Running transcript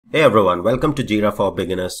Hey everyone, welcome to Jira for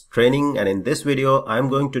Beginners training, and in this video I'm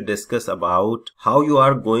going to discuss about how you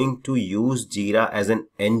are going to use Jira as an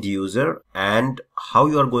end user and how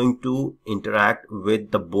you are going to interact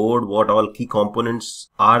with the board, what all key components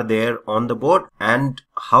are there on the board, and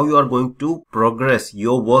how you are going to progress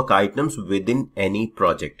your work items within any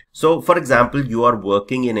project. So for example, you are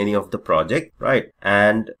working in any of the project, right?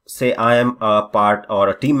 And say I am a part or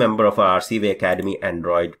a team member of our RCV Academy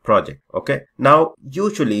Android project. Okay. Now,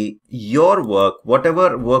 usually your work,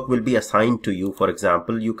 whatever work will be assigned to you, for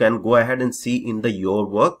example, you can go ahead and see in the your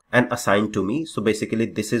work and assign to me. So basically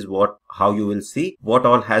this is how you will see what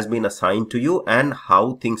all has been assigned to you and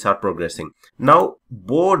how things are progressing. Now,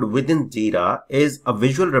 board within Jira is a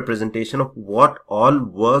visual representation of what all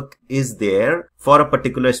work is there for a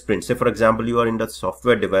particular sprint. Say for example, you are in the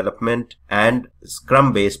software development and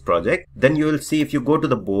Scrum based project, then you will see, if you go to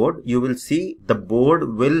the board, you will see the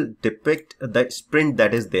board will depict the sprint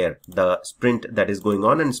that is there, the sprint that is going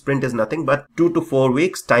on, and sprint is nothing but 2 to 4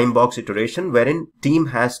 weeks time box iteration wherein team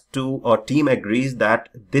has to, or team agrees that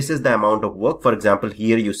this is the amount of work. For example,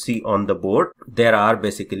 here you see on the board there are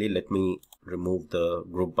basically, let me remove the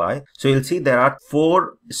group by. So you'll see there are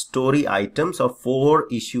 4 story items or 4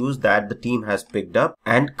 issues that the team has picked up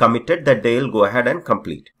and committed that they'll go ahead and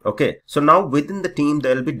complete. Okay. So now within the team,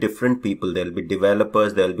 there'll be different people. There'll be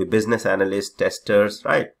developers, there'll be business analysts, testers,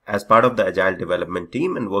 right? As part of the agile development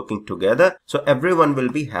team and working together. So everyone will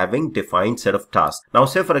be having defined set of tasks. Now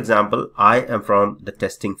say for example, I am from the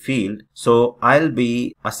testing field. So I'll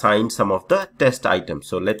be assigned some of the test items.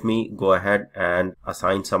 So let me go ahead and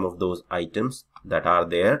assign some of those items that are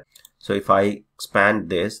there. So if I expand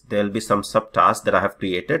this, there'll be some subtasks that I have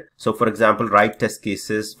created. So for example, write test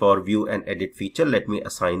cases for view and edit feature. Let me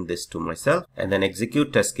assign this to myself, and then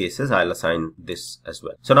execute test cases. I'll assign this as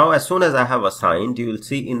well. So now as soon as I have assigned, you will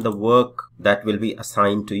see in the work that will be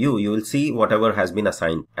assigned to you, you will see whatever has been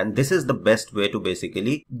assigned. And this is the best way to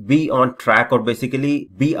basically be on track, or basically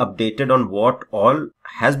be updated on what all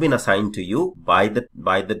has been assigned to you by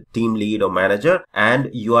the team lead or manager, and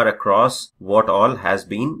you are across what all has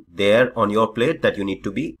been there on your plate that you need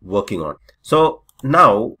to be working on. So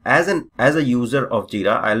now as a user of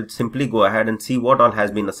Jira, I'll simply go ahead and see what all has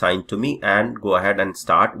been assigned to me and go ahead and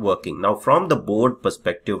start working. Now from the board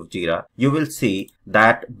perspective of Jira, you will see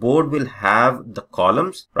that board will have the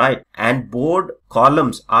columns, right? And board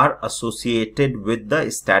columns are associated with the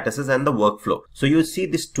statuses and the workflow. So you see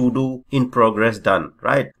this to do, in progress, done,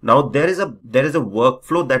 right? Now there is a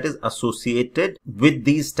workflow that is associated with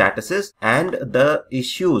these statuses and the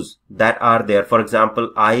issues that are there. For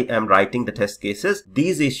example, I am writing the test cases.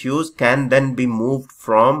 These issues can then be moved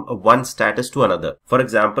from one status to another. For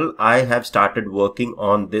example, I have started working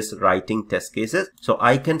on this writing test cases. So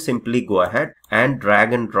I can simply go ahead and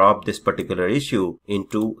drag and drop this particular issue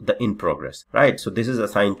into the in progress, right? So this is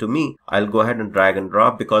assigned to me. I'll go ahead and drag and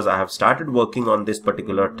drop because I have started working on this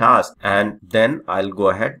particular task, and then I'll go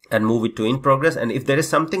ahead and move it to in progress. And if there is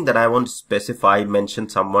something that I want to specify, mention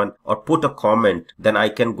someone or put a comment, then I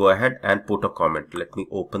can go ahead and put a comment. Let me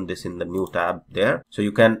open this in the new tab there. So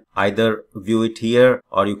you can either view it here,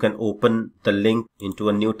 or you can open the link into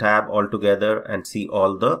a new tab altogether and see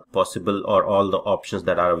all the possible or all the options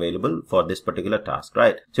that are available for this particular task,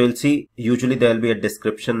 right? So you'll see usually there will be a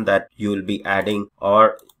description that you will be adding,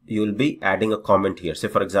 or you'll be adding a comment here. Say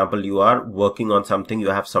for example, you are working on something, you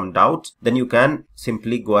have some doubts, then you can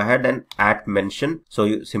simply go ahead and add mention. So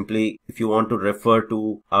you simply, if you want to refer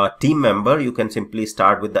to a team member, you can simply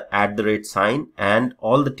start with the @ sign, and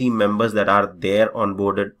all the team members that are there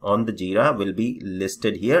onboarded on the Jira will be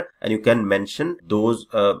listed here, and you can mention those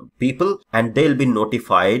people, and they'll be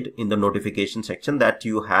notified in the notification section that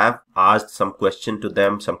you have asked some question to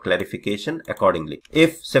them, some clarification accordingly.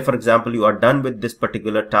 If say for example, you are done with this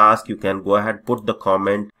particular task, you can go ahead, put the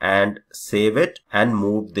comment and save it and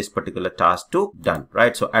move this particular task to done,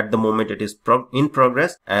 right? So at the moment it is in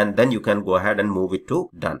progress, and then you can go ahead and move it to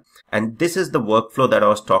done. And this is the workflow that I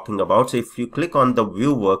was talking about. So if you click on the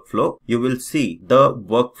view workflow, you will see the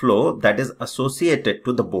workflow that is associated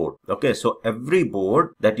to the board. Okay. So every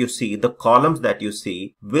board that you see, the columns that you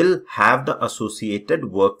see will have the associated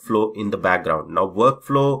workflow in the background. Now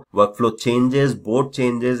workflow changes, board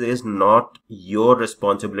changes is not your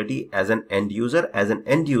responsibility as an end user. As an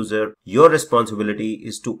end user, your responsibility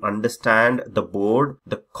is to understand the board,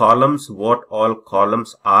 the columns, what all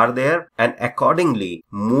columns are there, and accordingly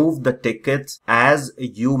move the tickets as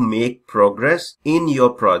you make progress in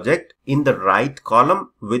your project in the right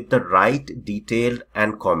column with the right detailed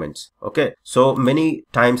and comments. Okay, so many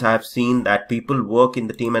times I have seen that people work in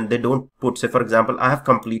the team and they don't put, say for example, I have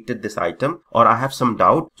completed this item or I have some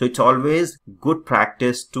doubt. So it's always good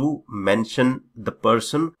practice to mention the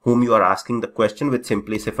person whom you are asking the question with,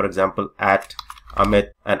 simply say for example at Amit,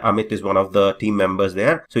 and Amit is one of the team members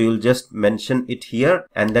there. So you'll just mention it here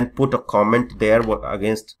and then put a comment there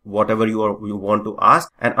against whatever you want to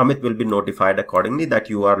ask, and Amit will be notified accordingly that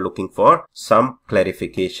you are looking for some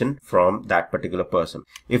clarification from that particular person.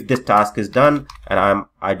 If this task is done and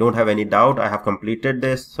I don't have any doubt, I have completed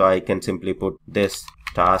this, so I can simply put this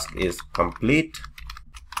task is complete,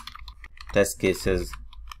 test cases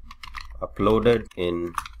uploaded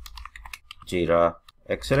in Jira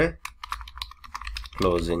X-ray,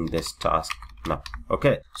 closing this task now.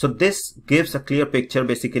 Okay, so this gives a clear picture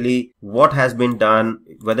basically what has been done,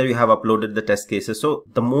 whether you have uploaded the test cases. So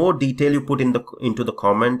the more detail you put into the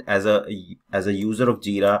comment as a user of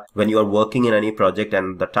Jira when you are working in any project,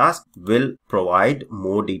 and the task will provide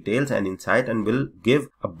more details and insight and will give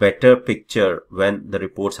a better picture when the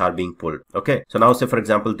reports are being pulled. Okay, so now say for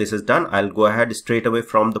example this is done, I'll go ahead straight away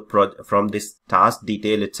from this task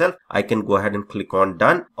detail itself, I can go ahead and click on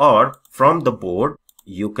done, or from the board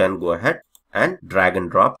you can go ahead and drag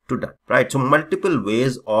and drop to done, right? So multiple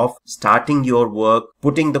ways of starting your work,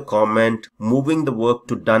 putting the comment, moving the work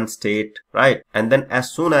to done state, right? And then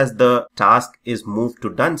as soon as the task is moved to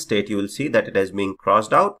done state, you will see that it has been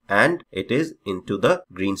crossed out and it is into the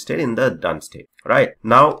green state in the done state. Right,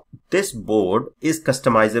 now this board is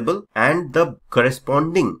customizable and the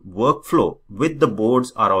corresponding workflow with the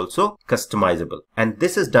boards are also customizable, and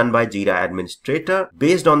this is done by Jira administrator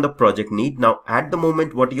based on the project need. Now at the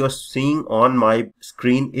moment what you're seeing on my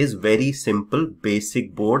screen is very simple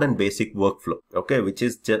basic board and basic workflow, okay, which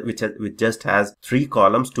just has 3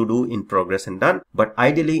 columns: to do, in progress and done. But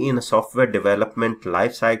ideally in a software development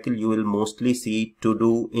life cycle you will mostly see to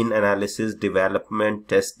do, in analysis, development,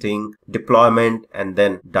 testing, deployment, and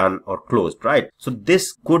then done or closed, right? So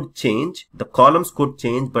this could change, the columns could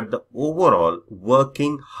change, but the overall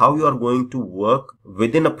working, how you are going to work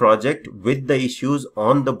within a project with the issues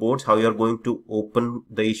on the boards, how you are going to open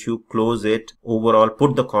the issue, close it, overall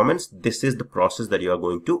put the comments, this is the process that you are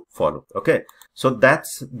going to follow. Okay, so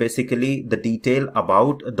that's basically the detail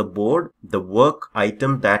about the board, the work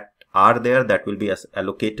item that are there that will be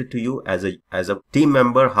allocated to you as a team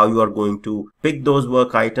member. How you are going to pick those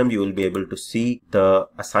work items, you will be able to see the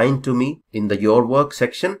assigned to me in the your work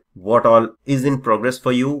section, what all is in progress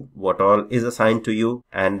for you, what all is assigned to you,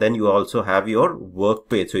 and then you also have your work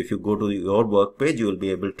page. So if you go to your work page, you will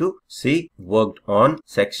be able to see worked on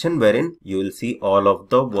section, wherein you will see all of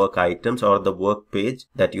the work items or the work page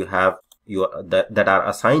that you have that are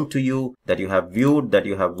assigned to you, that you have viewed, that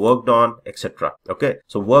you have worked on, etc. Okay,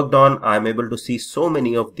 so worked on, I'm able to see so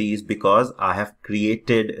many of these because I have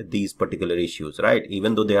created these particular issues, right?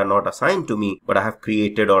 Even though they are not assigned to me, but I have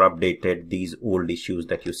created or updated these old issues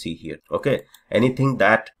that you see here. Okay, anything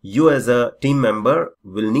that you as a team member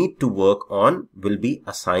will need to work on will be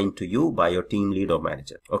assigned to you by your team lead or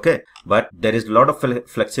manager. Okay, but there is a lot of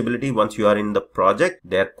flexibility once you are in the project.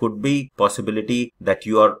 There could be possibility that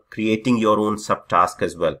you are creating your own subtask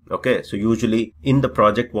as well. Okay, so usually in the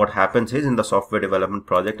project what happens is, in the software development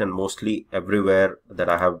project and mostly everywhere that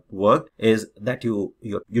I have worked, is that you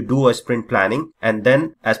do a sprint planning, and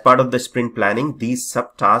then as part of the sprint planning these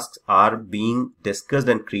subtasks are being discussed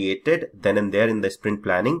and created then and there in the sprint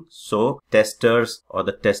planning. So testers or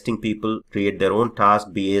the testing people create their own task,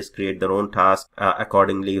 BAs create their own task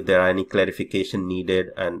accordingly. If there are any clarification needed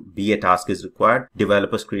and BA task is required,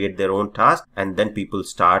 developers create their own task, and then people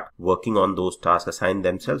start working on those tasks, assign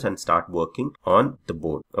themselves and start working on the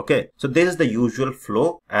board. Okay, so this is the usual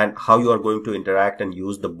flow and how you are going to interact and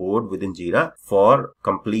use the board within Jira for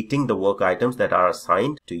completing the work items that are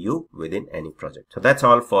assigned to you within any project. So that's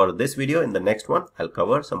all for this video. In the next one I'll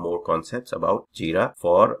cover some more concepts about Jira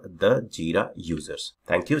for the Jira users.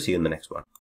 Thank you. See you in the next one.